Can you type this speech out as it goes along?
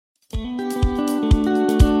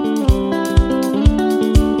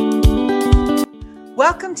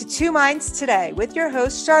Welcome to Two Minds Today with your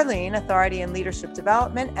host, Charlene, authority in leadership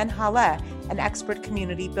development, and Haleh, an expert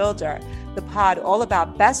community builder. The pod all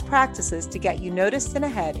about best practices to get you noticed and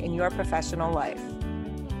ahead in your professional life.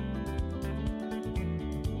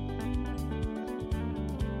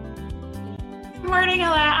 Good morning,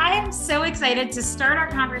 Haleh. I am so excited to start our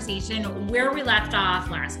conversation where we left off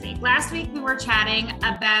last week. Last week, we were chatting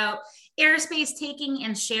about airspace taking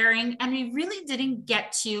and sharing, and we really didn't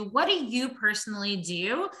get to what do you personally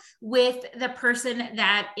do with the person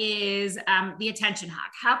that is the attention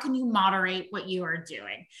hog? How can you moderate what you are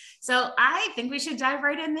doing? So I think we should dive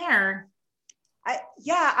right in there.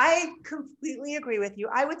 I completely agree with you.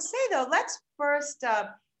 I would say, though, let's first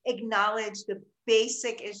acknowledge the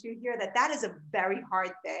basic issue here that is a very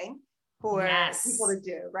hard thing for people to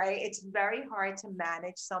do, right? It's very hard to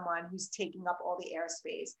manage someone who's taking up all the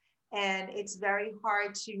airspace, and it's very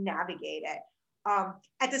hard to navigate it.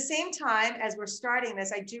 At the same time, as we're starting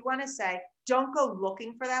this, I do want to say, don't go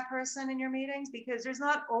looking for that person in your meetings, because there's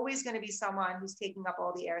not always going to be someone who's taking up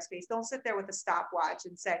all the airspace. Don't sit there with a stopwatch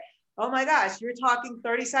and say, oh my gosh, you're talking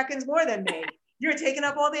 30 seconds more than me. You're taking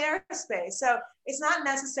up all the airspace. So it's not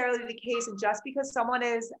necessarily the case. And just because someone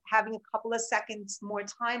is having a couple of seconds more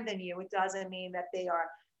time than you, it doesn't mean that they are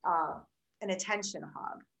an attention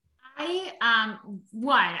hog.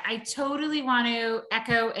 I totally want to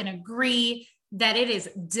echo and agree that it is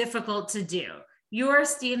difficult to do. You're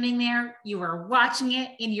standing there, you are watching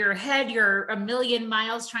it in your head, you're a million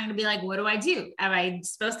miles trying to be like, what do I do? Am I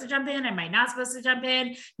supposed to jump in? Am I not supposed to jump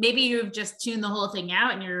in? Maybe you've just tuned the whole thing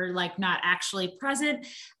out and you're like not actually present.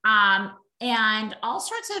 And all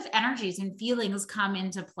sorts of energies and feelings come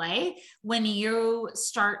into play when you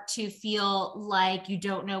start to feel like you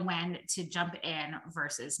don't know when to jump in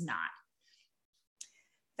versus not.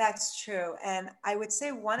 That's true. And I would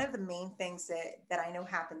say one of the main things that I know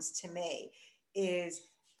happens to me is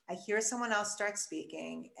I hear someone else start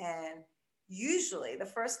speaking, and usually the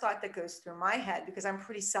first thought that goes through my head, because I'm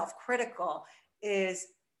pretty self-critical, is,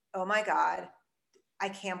 oh my God, I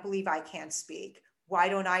can't believe I can't speak. Why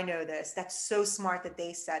don't I know this? That's so smart that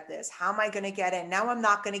they said this. How am I going to get in? Now I'm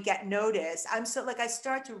not going to get noticed. I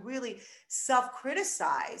start to really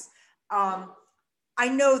self-criticize. I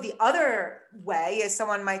know the other way is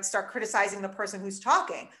someone might start criticizing the person who's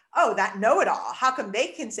talking. Oh, that know-it-all. How come they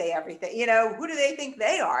can say everything? Who do they think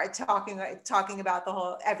they are talking about the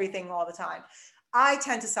whole everything all the time? I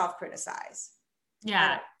tend to self-criticize.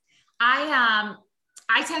 Yeah.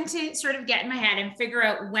 I tend to sort of get in my head and figure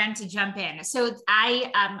out when to jump in. So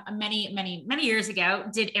I, many years ago,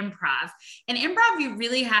 did improv. And improv, you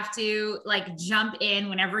really have to jump in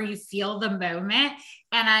whenever you feel the moment.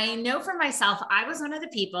 And I know for myself, I was one of the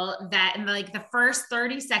people that in the first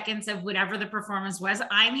 30 seconds of whatever the performance was,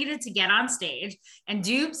 I needed to get on stage and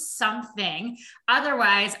do something.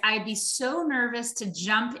 Otherwise, I'd be so nervous to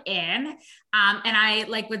jump in. And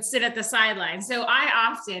I would sit at the sideline. So I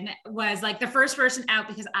often was the first person out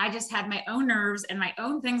because I just had my own nerves and my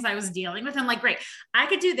own things I was dealing with. I'm like, great, I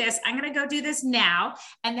could do this. I'm going to go do this now.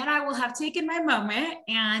 And then I will have taken my moment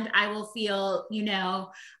and I will feel,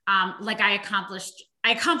 like I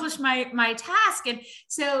accomplished my task. And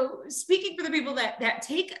so speaking for the people that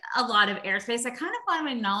take a lot of airspace, I kind of want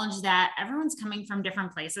to acknowledge that everyone's coming from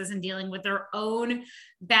different places and dealing with their own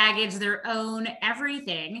baggage, their own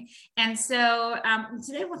everything. And so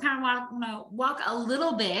today we'll kind of want to walk a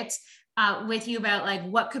little bit with you about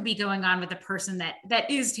what could be going on with the person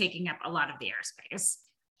that is taking up a lot of the airspace.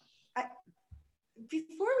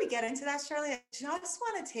 Before we get into that, Charlie, I just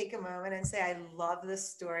want to take a moment and say I love this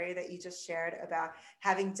story that you just shared about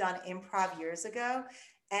having done improv years ago,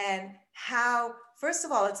 and how, first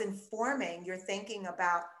of all, it's informing your thinking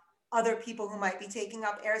about other people who might be taking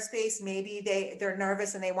up airspace. Maybe they're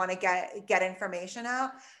nervous and they want to get information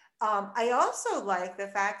out. I also like the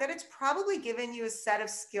fact that it's probably given you a set of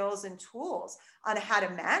skills and tools on how to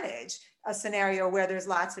manage a scenario where there's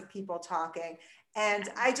lots of people talking. And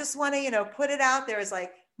I just want to, put it out there as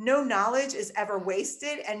no knowledge is ever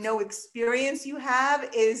wasted, and no experience you have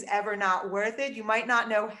is ever not worth it. You might not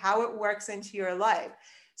know how it works into your life.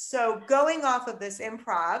 So going off of this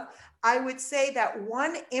improv, I would say that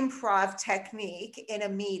one improv technique in a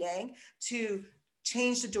meeting to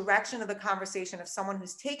change the direction of the conversation of someone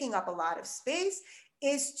who's taking up a lot of space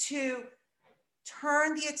is to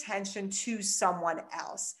turn the attention to someone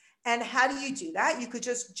else. And how do you do that? You could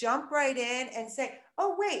just jump right in and say,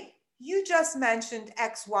 oh, wait, you just mentioned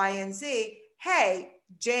X, Y, and Z. Hey,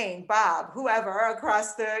 Jane, Bob, whoever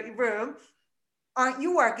across the room, aren't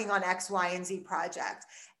you working on X, Y, and Z project?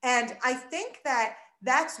 And I think that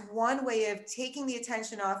that's one way of taking the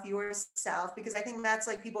attention off yourself, because I think that's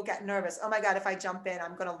like people get nervous. Oh my God, if I jump in,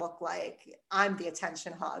 I'm going to look like I'm the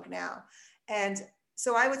attention hog now. And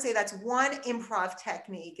so I would say that's one improv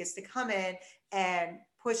technique, is to come in and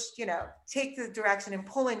push, take the direction and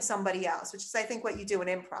pull in somebody else, which is, I think, what you do in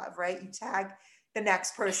improv, right? You tag the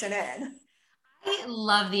next person in. I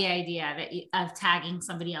love the idea of tagging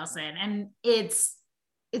somebody else in, and it's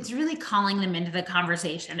really calling them into the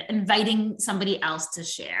conversation, inviting somebody else to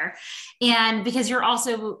share. And because you're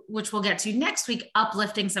also, which we'll get to next week,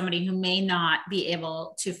 uplifting somebody who may not be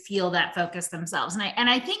able to feel that focus themselves. And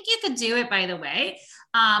I think you could do it, by the way,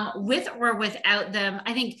 with or without them.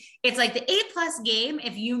 I think it's like the A+ game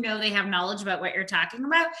if you know they have knowledge about what you're talking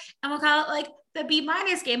about. And we'll call it like the B-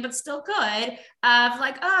 game, but still good, of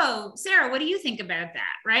like, oh, Sarah, what do you think about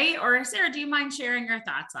that? Right? Or Sarah, do you mind sharing your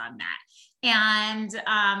thoughts on that? And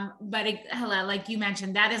but hello, like you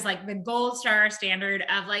mentioned, that is like the gold star standard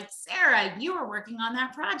of like, Sarah, you were working on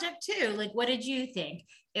that project too, like what did you think,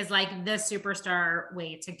 is like the superstar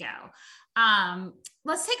way to go.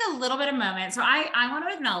 Let's take a little bit of moment. So I want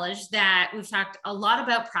to acknowledge that we've talked a lot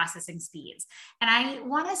about processing speeds. And I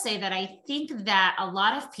want to say that I think that a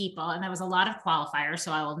lot of people, and there was a lot of qualifiers,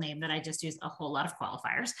 so I will name that I just used a whole lot of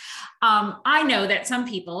qualifiers. I know that some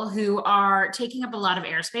people who are taking up a lot of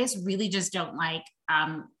airspace really just don't like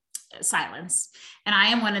silence. And I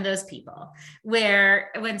am one of those people where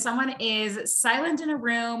when someone is silent in a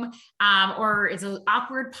room, or it's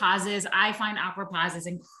awkward pauses, I find awkward pauses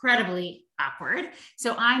incredibly awkward.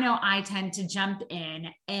 So I know I tend to jump in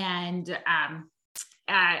and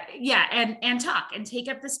and talk and take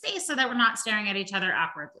up the space so that we're not staring at each other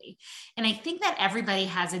awkwardly. And I think that everybody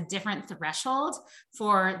has a different threshold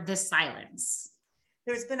for the silence.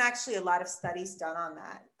 There's been actually a lot of studies done on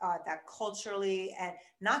that, that culturally, and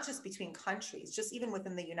not just between countries, just even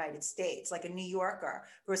within the United States, like a New Yorker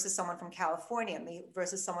versus someone from California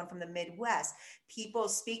versus someone from the Midwest. People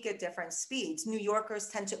speak at different speeds. New Yorkers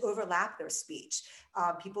tend to overlap their speech.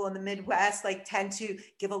 People in the Midwest tend to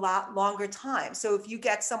give a lot longer time. So if you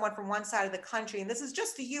get someone from one side of the country, and this is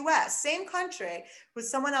just the US, same country, with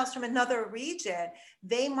someone else from another region,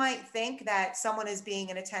 they might think that someone is being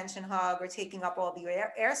an attention hog or taking up all the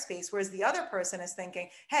airspace, whereas the other person is thinking,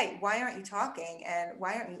 hey, why aren't you talking? And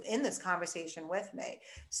why aren't you in this conversation with me?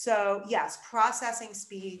 So yes, processing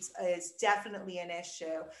speeds is definitely an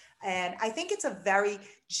issue. And I think it's a very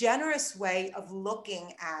generous way of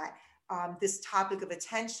looking at this topic of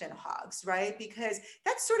attention hogs, right? Because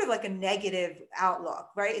that's sort of like a negative outlook,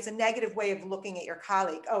 right? It's a negative way of looking at your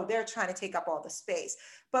colleague. Oh, they're trying to take up all the space.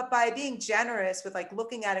 But by being generous with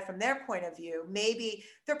looking at it from their point of view, maybe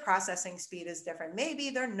their processing speed is different. Maybe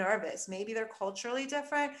they're nervous. Maybe they're culturally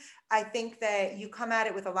different. I think that you come at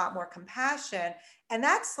it with a lot more compassion. And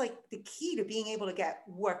that's the key to being able to get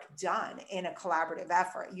work done in a collaborative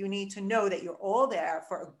effort. You need to know that you're all there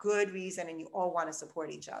for a good reason and you all want to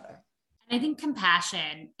support each other. I think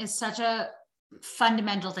compassion is such a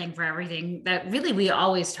fundamental thing for everything that really we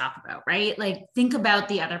always talk about, right? Like, think about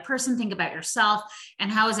the other person, think about yourself, and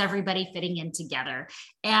how is everybody fitting in together.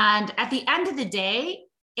 And at the end of the day,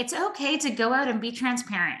 it's okay to go out and be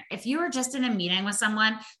transparent. If you were just in a meeting with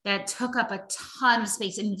someone that took up a ton of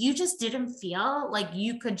space and you just didn't feel like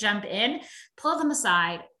you could jump in, pull them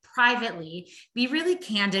aside privately, be really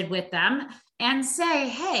candid with them and say,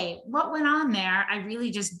 hey, what went on there? I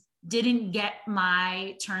really just didn't get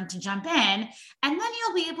my turn to jump in. And then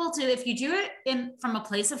you'll be able to, if you do it from a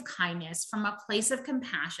place of kindness, from a place of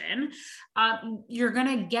compassion, you're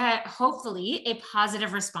going to get hopefully a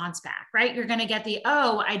positive response back, right? You're going to get the,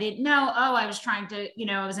 oh, I didn't know. Oh, I was trying to,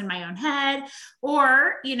 I was in my own head.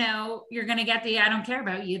 Or, you're going to get the, I don't care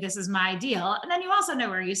about you. This is my deal. And then you also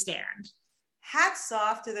know where you stand. Hats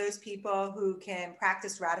off to those people who can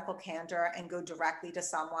practice radical candor and go directly to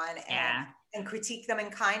someone and critique them in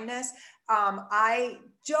kindness. I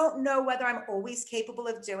don't know whether I'm always capable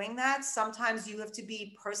of doing that. Sometimes you have to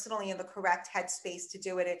be personally in the correct headspace to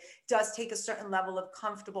do it. It does take a certain level of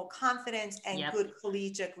comfortable confidence and good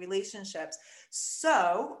collegiate relationships.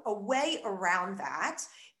 So a way around that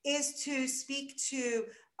is to speak to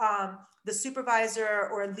the supervisor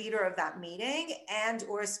or leader of that meeting and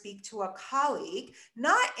or speak to a colleague,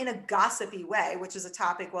 not in a gossipy way, which is a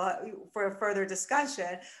topic for further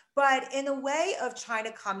discussion, but in a way of trying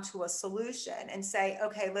to come to a solution and say,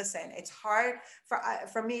 okay, listen, it's hard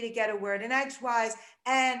for me to get a word in edgewise,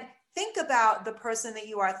 and think about the person that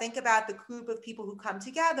you are, think about the group of people who come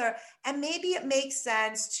together, and maybe it makes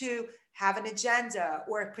sense to have an agenda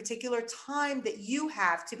or a particular time that you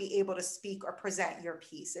have to be able to speak or present your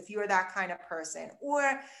piece, if you're that kind of person.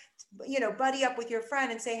 Or, you know, buddy up with your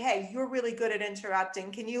friend and say, hey, you're really good at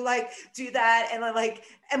interrupting. Can you like do that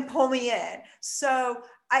and pull me in? So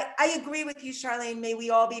I agree with you, Charlene. May we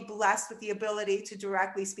all be blessed with the ability to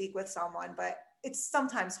directly speak with someone, but it's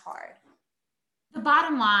sometimes hard. The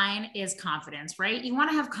bottom line is confidence, right? You want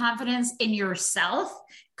to have confidence in yourself,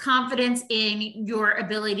 confidence in your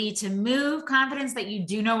ability to move, confidence that you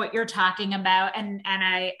do know what you're talking about. And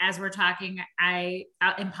as we're talking,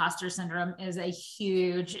 imposter syndrome is a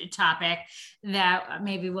huge topic that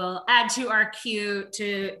maybe we'll add to our queue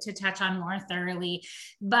to touch on more thoroughly.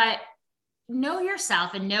 But know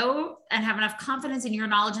yourself and have enough confidence in your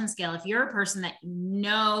knowledge and skill. If you're a person that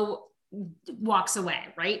walks away,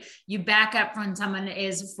 right? You back up when someone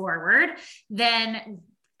is forward, then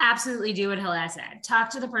absolutely do what Hilah said. Talk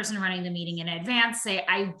to the person running the meeting in advance. Say,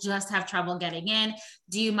 I just have trouble getting in.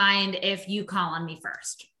 Do you mind if you call on me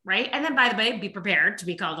first? Right. And then, by the way, be prepared to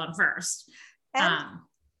be called on first.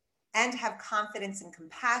 And have confidence and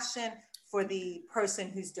compassion for the person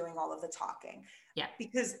who's doing all of the talking. Yeah.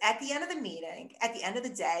 Because at the end of the meeting, at the end of the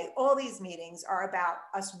day, all these meetings are about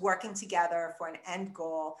us working together for an end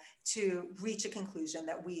goal to reach a conclusion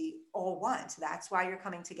that we all want. That's why you're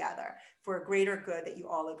coming together, for a greater good that you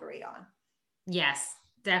all agree on. Yes,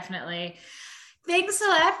 definitely. Thanks,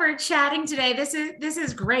 Hilah, for chatting today. This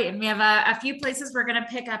is great. And we have a few places we're going to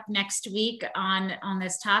pick up next week on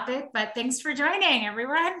this topic, but thanks for joining,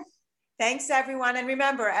 everyone. Thanks, everyone. And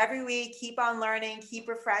remember, every week, keep on learning, keep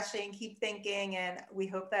refreshing, keep thinking. And we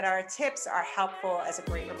hope that our tips are helpful as a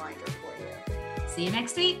great reminder for you. See you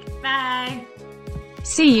next week. Bye.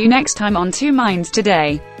 See you next time on Two Minds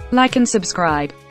Today. Like and subscribe.